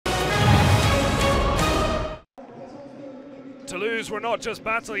Toulouse were not just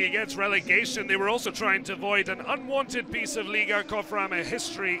battling against relegation, they were also trying to avoid an unwanted piece of Ligue Conforama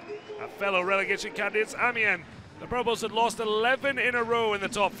history at fellow relegation candidates Amiens. The Purples had lost 11 in a row in the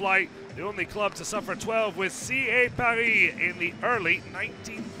top flight, the only club to suffer 12 with CA Paris in the early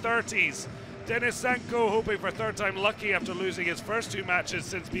 1930s. Denis Zanko hoping for third time lucky after losing his first 2 matches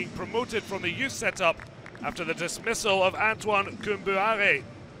since being promoted from the youth setup after the dismissal of Antoine Kumbuare.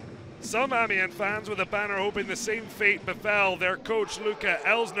 Some Amiens fans with a banner hoping the same fate befell their coach Luka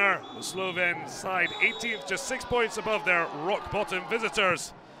Elsner. The Slovene side 18th, just 6 points above their rock-bottom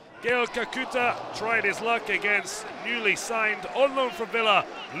visitors. Gaël KAKUTA tried his luck against newly signed on loan from Villa,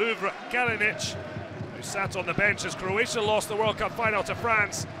 Louvre Kalinic, who sat on the bench as Croatia lost the World Cup final to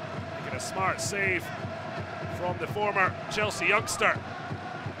France, making a smart save from the former Chelsea youngster.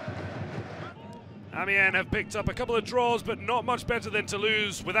 Amiens have picked up a couple of draws, but not much better than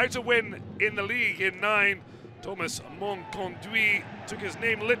Toulouse. Without a win in the league in 9, Thomas MONCONDUIT took his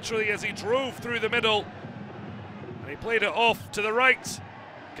name literally as he drove through the middle, and he played it off to the right.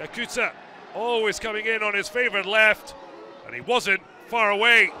 KAKUTA always coming in on his favourite left, and he wasn't far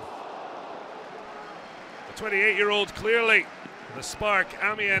away. The 28-year-old clearly the spark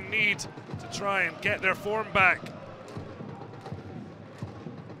Amiens need to try and get their form back.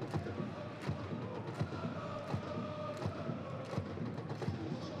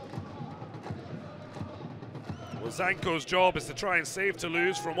 Well, Zanko's job is to try and save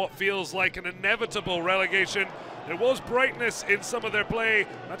Toulouse from what feels like an inevitable relegation. There was brightness in some of their play.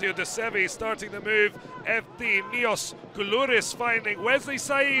 Matteo De Sevi starting the move. FD Mios Koulouris finding Wesley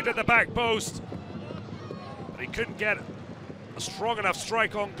Said at the back post. But he couldn't get a strong enough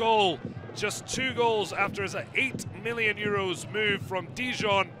strike on goal. Just 2 goals after his €8 million move from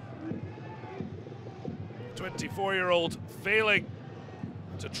Dijon. 24-year-old failing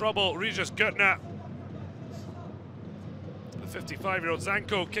to trouble Régis GURTNER. The 55-year-old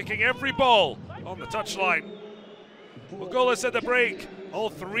Zanko kicking every ball on the touchline. Well, goalless at the break. All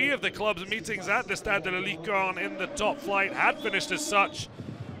 3 of the club's meetings at the Stade de la Licorne in the top flight had finished as such.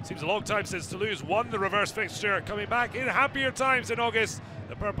 Seems a long time since Toulouse won the reverse fixture, coming back in happier times in August.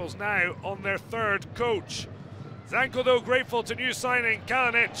 The Purples now on their 3rd coach. Zanko, though, grateful to new signing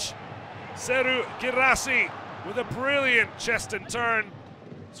Kalinic. Serhou GUIRASSY with a brilliant chest and turn.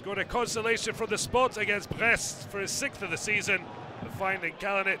 Scored a consolation from the spot against Brest for his 6th of the season, but finding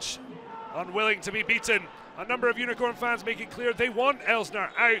Kalinic unwilling to be beaten. A number of Unicorn fans making clear they want Elsner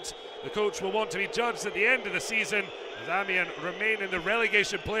out. The coach will want to be judged at the end of the season as Amiens remain in the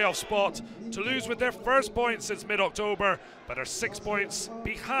relegation playoff spot. Toulouse with their first point since mid-October, but are 6 points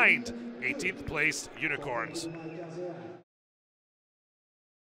behind 18th placed Unicorns.